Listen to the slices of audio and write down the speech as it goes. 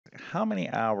how many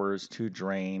hours to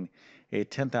drain a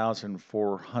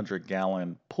 10,400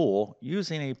 gallon pool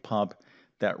using a pump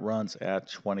that runs at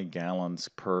 20 gallons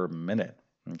per minute.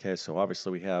 Okay, so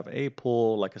obviously we have a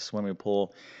pool like a swimming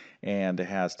pool and it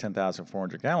has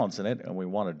 10,400 gallons in it and we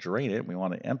want to drain it, we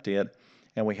want to empty it.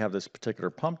 And we have this particular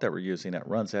pump that we're using that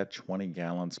runs at 20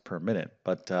 gallons per minute.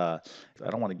 But I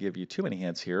don't want to give you too many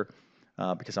hints here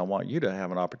because I want you to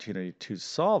have an opportunity to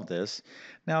solve this.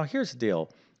 Now, here's the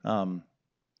deal. Um,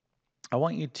 I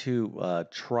want you to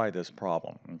try this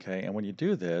problem, okay? And when you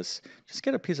do this, just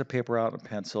get a piece of paper out and a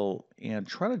pencil and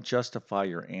try to justify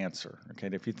your answer, okay?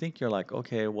 And if you think you're like,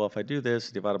 okay, well, if I do this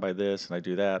divided by this and I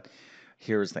do that,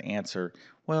 here's the answer.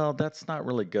 Well, that's not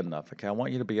really good enough, okay? I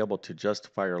want you to be able to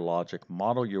justify your logic,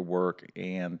 model your work,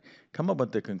 and come up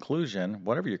with the conclusion,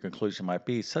 whatever your conclusion might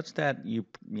be, such that you're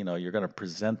going to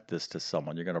present this to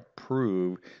someone. You're going to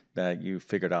prove that you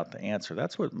figured out the answer.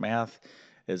 That's what math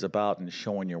is about and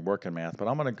showing your work in math. But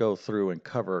I'm going to go through and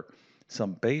cover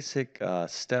some basic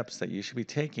steps that you should be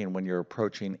taking when you're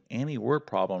approaching any word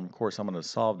problem. Of course, I'm going to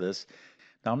solve this.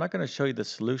 Now, I'm not going to show you the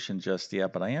solution just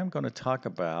yet, but I am going to talk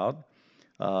about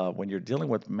when you're dealing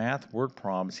with math word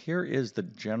problems, here is the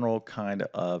general kind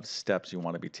of steps you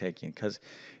want to be taking because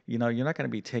you're not going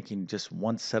to be taking just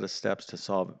one set of steps to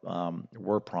solve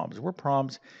word problems. Word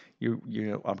problems,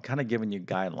 I'm kind of giving you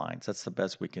guidelines. That's the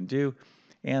best we can do.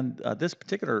 And this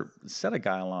particular set of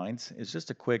guidelines is just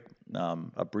a quick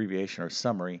abbreviation or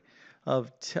summary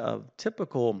of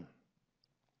typical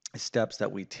steps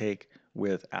that we take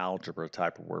with algebra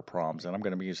type of word problems. And I'm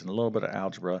going to be using a little bit of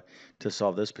algebra to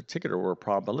solve this particular word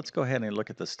problem, but let's go ahead and look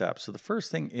at the steps. So the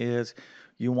first thing is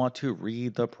you want to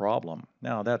read the problem.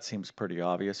 Now that seems pretty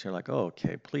obvious. You're like, oh,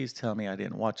 okay, please tell me I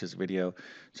didn't watch this video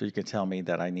so you can tell me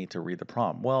that I need to read the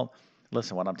problem. Well,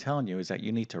 listen, what I'm telling you is that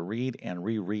you need to read and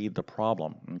reread the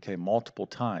problem, okay, multiple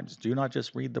times. Do not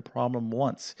just read the problem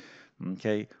once,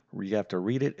 okay? You have to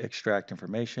read it, extract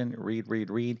information,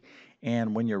 read.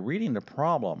 And when you're reading the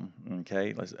problem,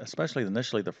 okay, especially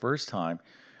initially the first time,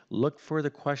 look for the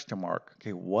question mark.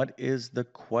 Okay, what is the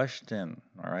question?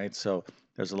 All right, so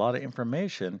there's a lot of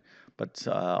information, but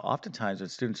oftentimes when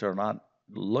students are not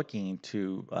looking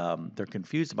to, they're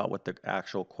confused about what the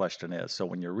actual question is. So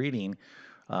when you're reading,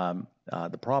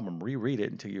 the problem, reread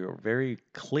it until you're very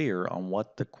clear on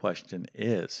what the question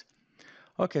is.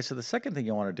 Okay, so the second thing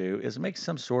you want to do is make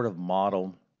some sort of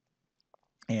model,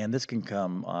 and this can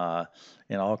come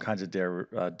in all kinds of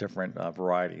different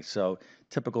varieties. So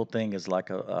typical thing is like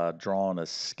drawing a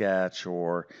sketch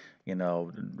or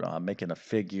making a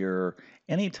figure,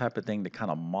 any type of thing to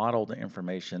kind of model the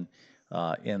information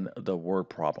in the word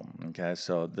problem. Okay,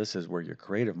 so this is where your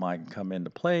creative mind can come into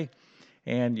play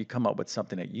and you come up with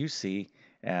something that you see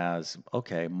as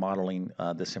okay, modeling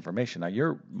this information. Now,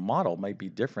 your model may be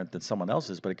different than someone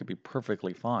else's, but it could be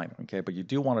perfectly fine. Okay, but you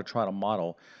do want to try to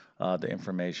model the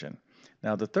information.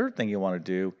 Now, the third thing you want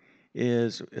to do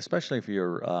is, especially if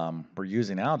we're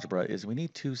using algebra, is we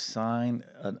need to assign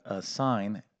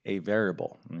a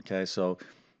variable. Okay, so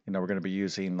we're going to be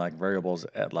using like variables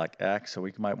at like x. So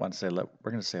we might want to say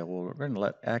we're going to say, well, we're going to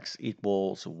let x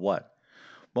equals what?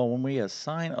 Well, when we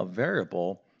assign a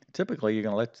variable, typically you're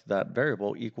going to let that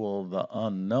variable equal the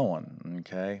unknown.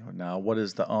 Okay. Now, what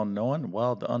is the unknown?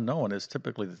 Well, the unknown is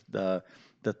typically the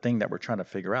thing that we're trying to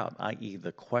figure out, i.e.,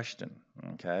 the question.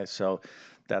 Okay. So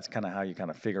that's kind of how you kind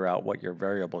of figure out what your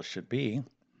variable should be.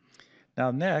 Now,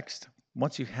 next,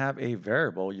 once you have a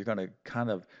variable, you're going to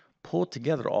kind of pull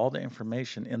together all the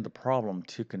information in the problem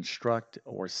to construct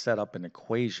or set up an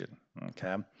equation.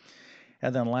 Okay.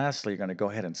 And then lastly, you're going to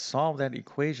go ahead and solve that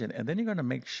equation, and then you're going to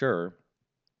make sure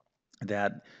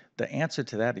that the answer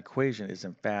to that equation is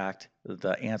in fact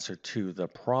the answer to the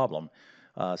problem.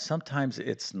 Sometimes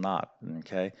it's not,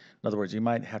 okay? In other words, you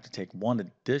might have to take one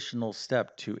additional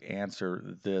step to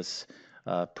answer this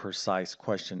precise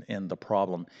question in the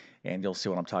problem, and you'll see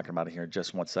what I'm talking about here in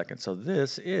just 1 second. So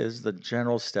this is the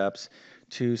general steps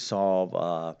to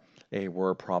solve a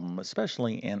word problem,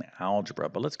 especially in algebra.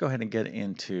 But let's go ahead and get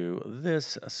into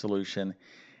this solution.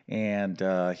 And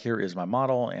here is my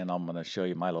model, and I'm going to show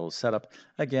you my little setup.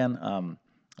 Again,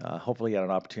 hopefully you had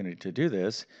an opportunity to do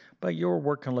this, but your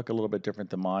work can look a little bit different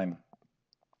than mine.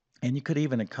 And you could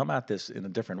even come at this in a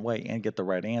different way and get the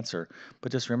right answer.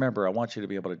 But just remember, I want you to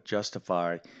be able to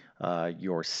justify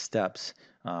your steps,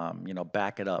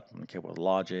 back it up, okay, with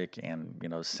logic and,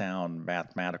 sound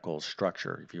mathematical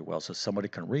structure, if you will. So somebody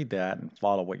can read that and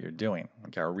follow what you're doing,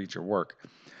 okay, or read your work.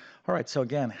 All right, so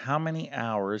again, how many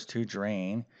hours to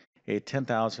drain a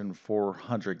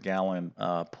 10,400 gallon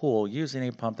pool using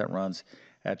a pump that runs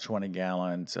at 20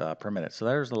 gallons per minute? So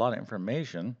there's a lot of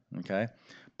information, okay?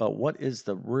 but what is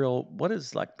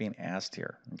like being asked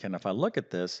here? Okay, and if I look at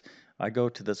this, I go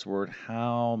to this word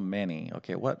how many.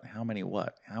 Okay, how many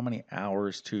what? How many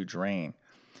hours to drain?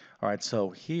 All right,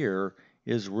 so here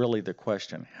is really the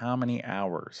question. How many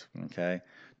hours, okay,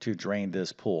 to drain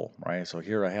this pool, right? So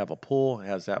here I have a pool, it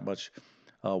has that much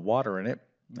water in it,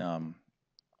 um,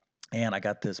 and I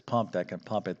got this pump that can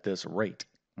pump at this rate,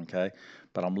 okay?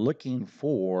 But I'm looking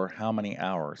for how many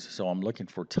hours, so I'm looking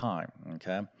for time,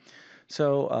 okay?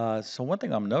 So one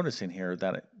thing I'm noticing here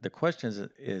that the question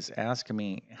is asking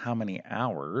me how many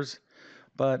hours,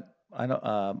 but I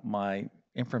know my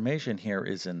information here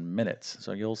is in minutes.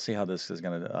 So you'll see how this is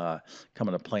going to come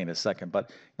into play in a second.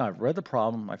 But now I've read the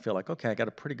problem. I feel like, okay, I got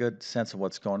a pretty good sense of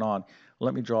what's going on.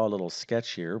 Let me draw a little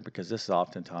sketch here because this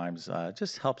oftentimes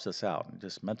just helps us out and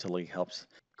just mentally helps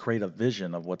create a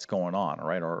vision of what's going on,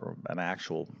 right? Or an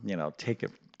actual,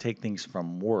 take things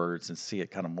from words and see it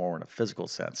kind of more in a physical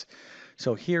sense.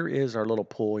 So here is our little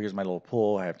pool. Here's my little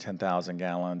pool. I have 10,000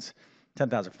 gallons,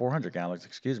 10,400 gallons,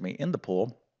 excuse me, in the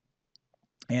pool.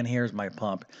 And here's my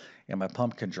pump, and my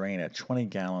pump can drain at 20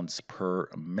 gallons per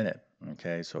minute.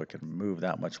 Okay, so it can move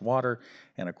that much water.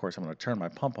 And of course, I'm going to turn my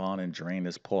pump on and drain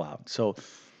this pool out. So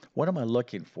what am I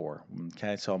looking for?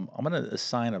 Okay, so I'm going to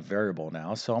assign a variable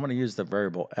now. So I'm going to use the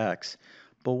variable x.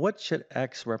 But what should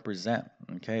x represent?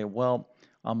 Okay, well,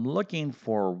 I'm looking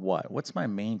for what? What's my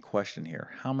main question here?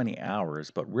 How many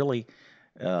hours? But really,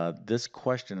 this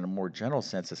question in a more general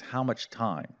sense is how much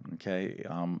time? Okay,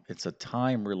 it's a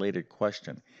time-related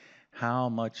question. How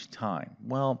much time?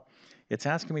 Well, it's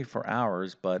asking me for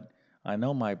hours, but I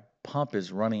know my pump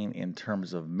is running in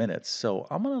terms of minutes. So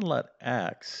I'm going to let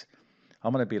x,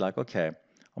 I'm going to be like, okay,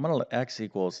 I'm going to let x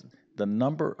equals the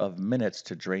number of minutes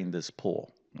to drain this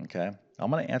pool. Okay,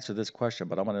 I'm going to answer this question,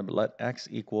 but I'm going to let x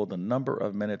equal the number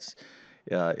of minutes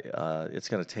it's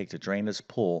going to take to drain this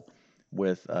pool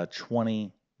with a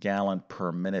 20 gallon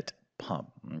per minute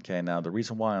pump. Okay, now the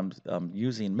reason why I'm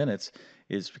using minutes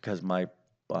is because my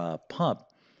pump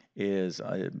is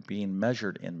being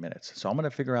measured in minutes. So I'm going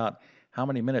to figure out how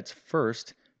many minutes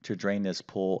first to drain this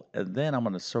pool, and then I'm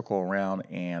going to circle around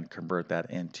and convert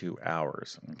that into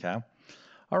hours. Okay.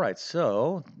 All right,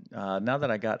 so now that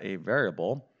I got a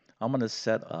variable, I'm going to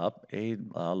set up a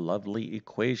lovely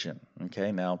equation.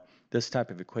 Okay, now this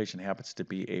type of equation happens to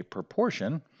be a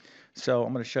proportion. So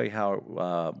I'm going to show you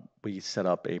how we set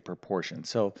up a proportion.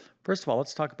 So first of all,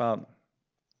 let's talk about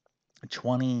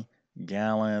 20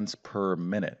 gallons per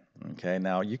minute. Okay,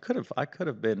 now I could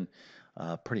have been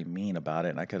pretty mean about it,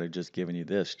 and I could have just given you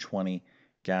this 20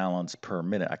 gallons per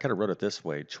minute. I could have wrote it this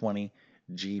way, 20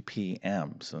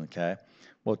 GPMs. Okay,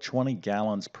 well, 20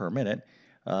 gallons per minute,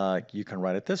 you can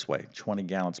write it this way, 20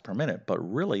 gallons per minute. But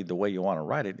really, the way you want to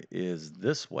write it is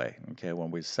this way. Okay, when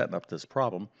we're setting up this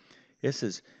problem,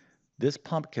 this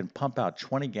pump can pump out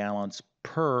 20 gallons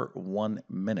per 1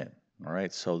 minute. All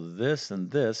right, so this and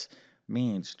this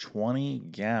means 20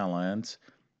 gallons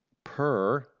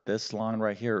per, this line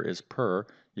right here is per.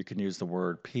 You can use the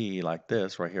word P like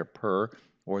this right here, per,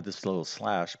 or this little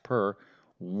slash per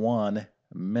 1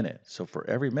 minute. So for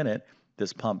every minute,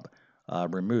 this pump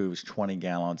removes 20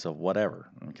 gallons of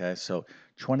whatever. Okay, so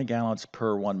 20 gallons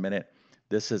per 1 minute.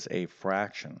 This is a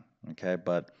fraction. Okay,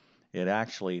 but it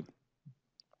actually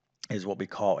is what we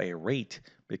call a rate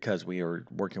because we are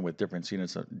working with different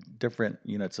units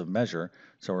of measure.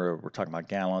 So we're talking about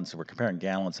gallons, so we're comparing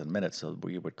gallons and minutes, so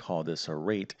we would call this a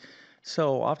rate.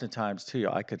 So oftentimes too,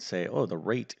 I could say, oh, the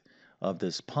rate of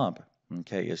this pump,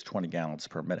 okay, is 20 gallons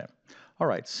per minute. All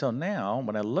right, so now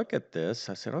when I look at this,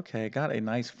 I said, okay, I got a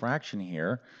nice fraction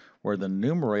here where the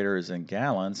numerator is in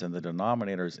gallons and the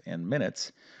denominator is in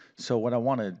minutes. So what I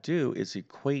want to do is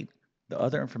equate the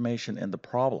other information in the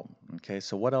problem. Okay,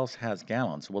 so what else has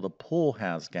gallons? Well, the pool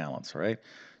has gallons, right?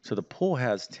 So the pool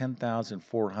has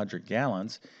 10,400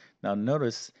 gallons. Now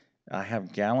notice I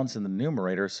have gallons in the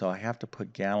numerator, so I have to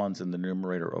put gallons in the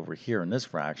numerator over here in this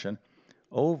fraction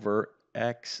over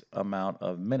X amount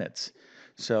of minutes.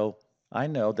 So I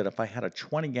know that if I had a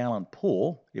 20-gallon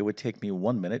pool, it would take me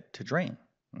 1 minute to drain.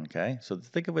 Okay, so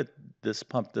think of this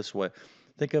pump this way.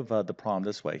 Think of the problem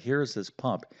this way. Here's this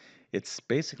pump. It's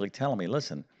basically telling me,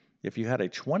 listen, if you had a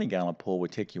 20-gallon pool, it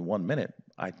would take you 1 minute.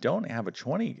 I don't have a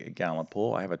 20-gallon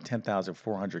pool. I have a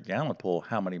 10,400 gallon pool.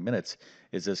 How many minutes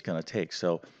is this going to take?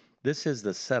 So this is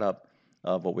the setup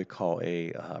of what we call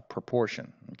a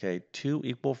proportion. Okay, two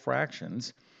equal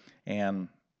fractions. And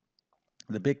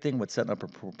the big thing with setting up a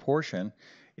proportion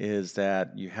is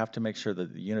that you have to make sure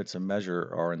that the units of measure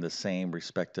are in the same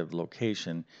respective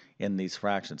location in these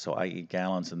fractions. So i.e.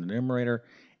 gallons in the numerator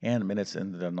and minutes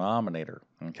in the denominator.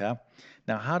 Okay.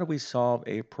 Now, how do we solve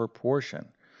a proportion?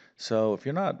 So if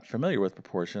you're not familiar with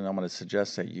proportion, I'm going to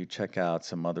suggest that you check out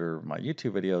some other my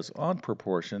YouTube videos on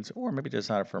proportions, or maybe just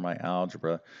sign up for my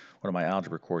algebra, one of my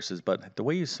algebra courses. But the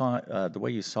way you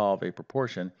solve a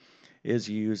proportion is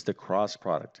you use the cross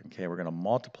product. Okay, we're going to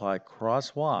multiply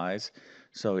crosswise.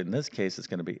 So in this case, it's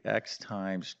going to be x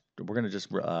times. We're going to just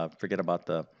forget about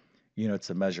the units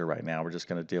of measure right now. We're just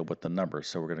going to deal with the numbers.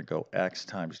 So we're going to go x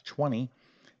times 20.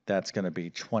 That's going to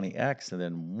be 20x, and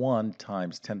then 1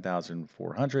 times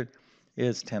 10,400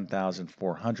 is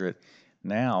 10,400.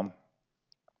 Now,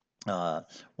 uh,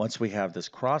 once we have this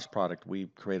cross product,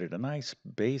 we've created a nice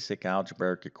basic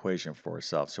algebraic equation for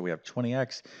ourselves. So we have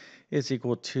 20x is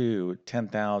equal to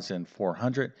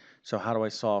 10,400. So how do I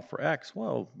solve for x?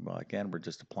 Well, again, we're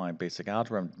just applying basic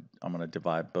algebra. I'm going to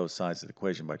divide both sides of the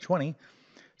equation by 20.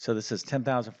 So this is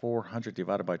 10,400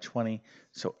 divided by 20.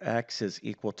 So x is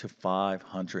equal to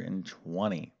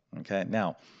 520. Okay,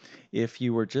 now if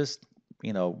you were just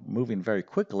moving very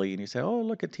quickly and you say, oh,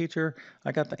 look at teacher,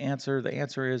 I got the answer. The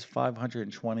answer is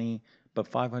 520, but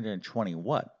 520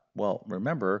 what? Well,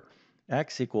 remember,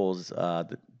 x equals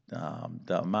the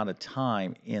amount of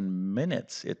time in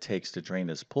minutes it takes to drain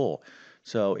this pool.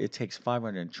 So it takes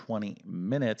 520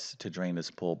 minutes to drain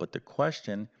this pool, but the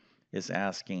question is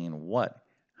asking what?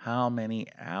 How many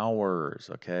hours?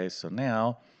 Okay, so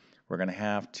now we're going to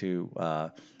have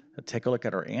to take a look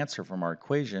at our answer from our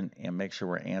equation and make sure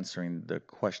we're answering the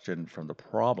question from the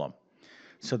problem.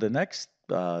 So the next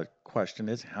question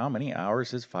is, how many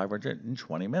hours is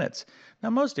 520 minutes? Now,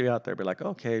 most of you out there be like,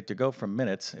 okay, to go from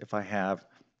minutes, if I have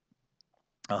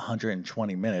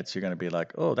 120 minutes, you're going to be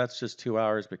like, oh, that's just 2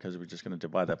 hours because we're just going to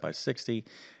divide that by 60,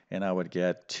 and I would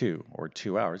get 2 or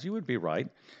 2 hours. You would be right.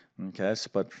 Okay, so,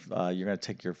 but you're going to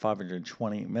take your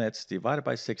 520 minutes divided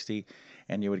by 60,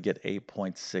 and you would get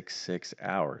 8.66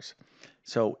 hours.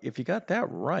 So if you got that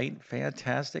right,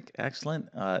 fantastic, excellent.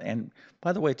 And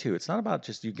by the way, too, it's not about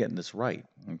just you getting this right.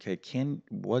 Okay,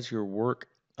 was your work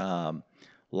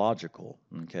logical?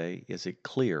 Okay, is it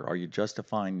clear? Are you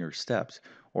justifying your steps,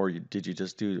 or did you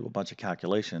just do a bunch of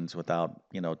calculations without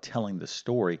telling the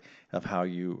story of how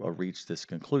you reached this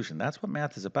conclusion? That's what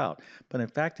math is about. But in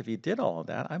fact, if you did all of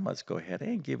that, I must go ahead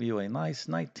and give you a nice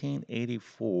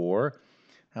 1984.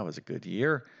 That was a good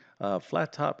year.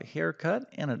 Flat top haircut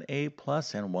and an A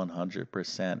plus and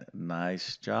 100%.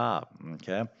 Nice job.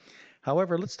 Okay.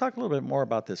 However, let's talk a little bit more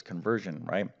about this conversion,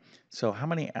 right? So how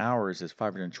many hours is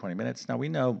 520 minutes? Now we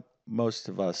know most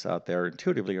of us out there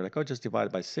intuitively are like, oh, just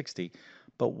divide by 60.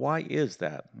 But why is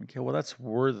that? Okay, well, that's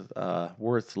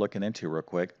worth looking into real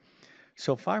quick.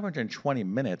 So 520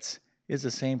 minutes is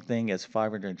the same thing as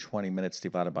 520 minutes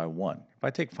divided by 1. If I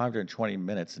take 520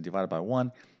 minutes and divide it by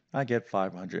 1, I get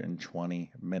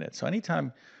 520 minutes. So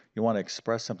anytime you want to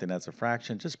express something as a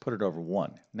fraction, just put it over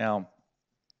 1. Now,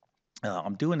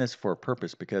 I'm doing this for a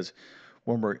purpose because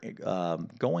when we're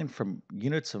going from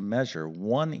units of measure,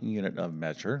 1 unit of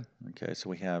measure, okay, so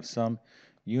we have some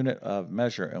unit of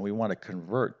measure and we want to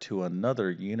convert to another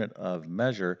unit of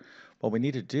measure, what we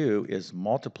need to do is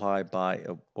multiply by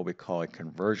what we call a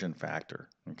conversion factor,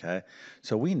 okay?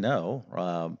 So we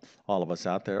know, all of us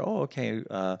out there, oh, okay,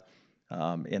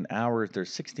 in hours,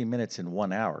 there's 60 minutes in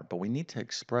 1 hour, but we need to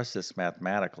express this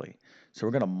mathematically. So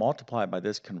we're going to multiply by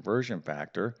this conversion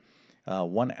factor.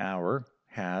 1 hour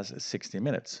has 60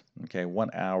 minutes, okay? 1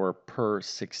 hour per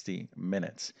 60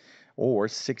 minutes, or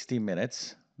 60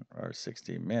 minutes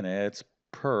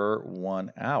per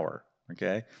 1 hour,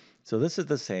 okay? So this is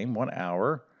the same, 1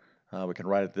 hour. We can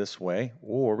write it this way,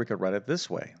 or we could write it this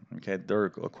way, okay? They're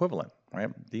equivalent, right?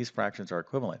 These fractions are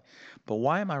equivalent. But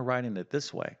why am I writing it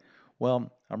this way? Well,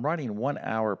 I'm writing 1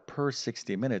 hour per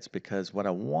 60 minutes because what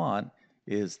I want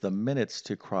is the minutes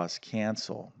to cross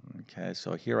cancel. Okay,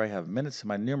 so here I have minutes in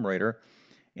my numerator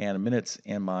and minutes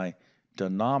in my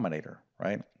denominator,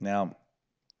 right? Now,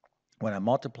 when I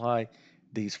multiply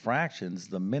these fractions,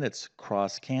 the minutes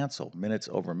cross cancel, minutes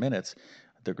over minutes,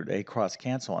 they cross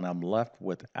cancel, and I'm left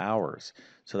with hours.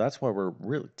 So that's why we're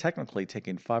really technically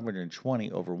taking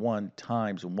 520 over 1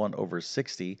 times 1 over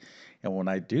 60. And when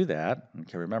I do that,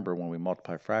 okay, remember when we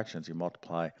multiply fractions, you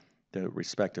multiply the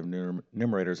respective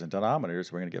numerators and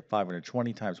denominators. We're going to get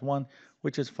 520 times 1,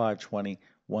 which is 520,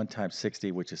 1 times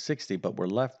 60, which is 60, but we're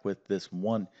left with this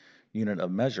 1 unit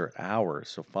of measure, hours.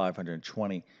 So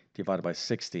 520 divided by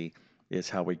 60 is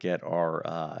how we get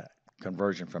our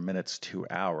conversion from minutes to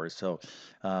hours. So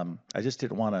I just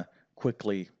didn't want to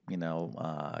quickly,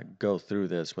 go through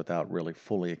this without really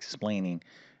fully explaining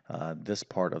this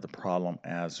part of the problem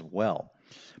as well.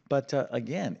 But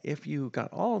again, if you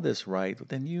got all of this right,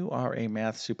 then you are a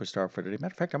math superstar for today.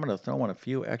 Matter of fact, I'm going to throw in a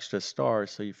few extra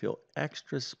stars so you feel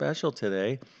extra special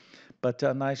today But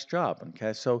nice job.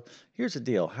 Okay, so here's the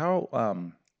deal. How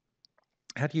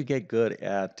do you get good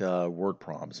at word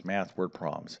problems, math word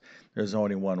problems? There's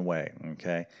only one way,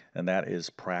 okay, and that is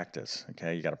practice.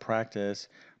 Okay, you got to practice,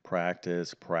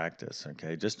 practice, practice.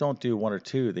 Okay, just don't do one or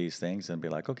two of these things and be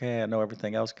like, okay, I know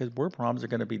everything else, because word problems are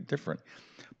going to be different.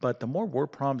 But the more word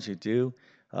problems you do,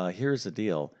 here's the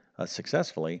deal.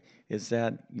 Successfully is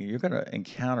that you're going to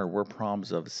encounter word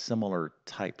problems of similar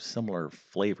types, similar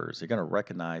flavors. You're going to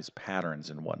recognize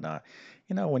patterns and whatnot.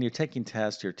 You know, when you're taking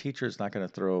tests, your teacher is not going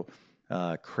to throw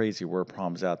crazy word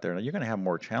problems out there. Now, you're going to have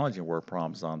more challenging word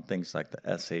problems on things like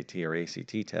the SAT or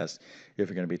ACT test if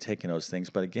you're going to be taking those things.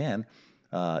 But again,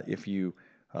 if you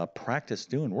practice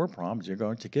doing word problems, you're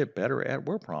going to get better at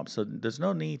word problems. So there's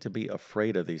no need to be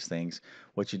afraid of these things.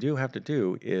 What you do have to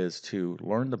do is to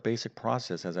learn the basic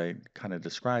process as I kind of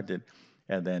described it,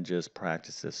 and then just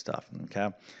practice this stuff. Okay.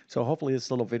 So hopefully this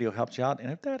little video helps you out.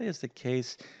 And if that is the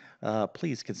case,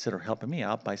 please consider helping me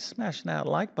out by smashing that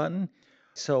like button.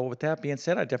 So with that being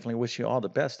said, I definitely wish you all the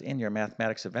best in your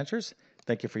mathematics adventures.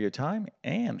 Thank you for your time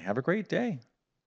and have a great day.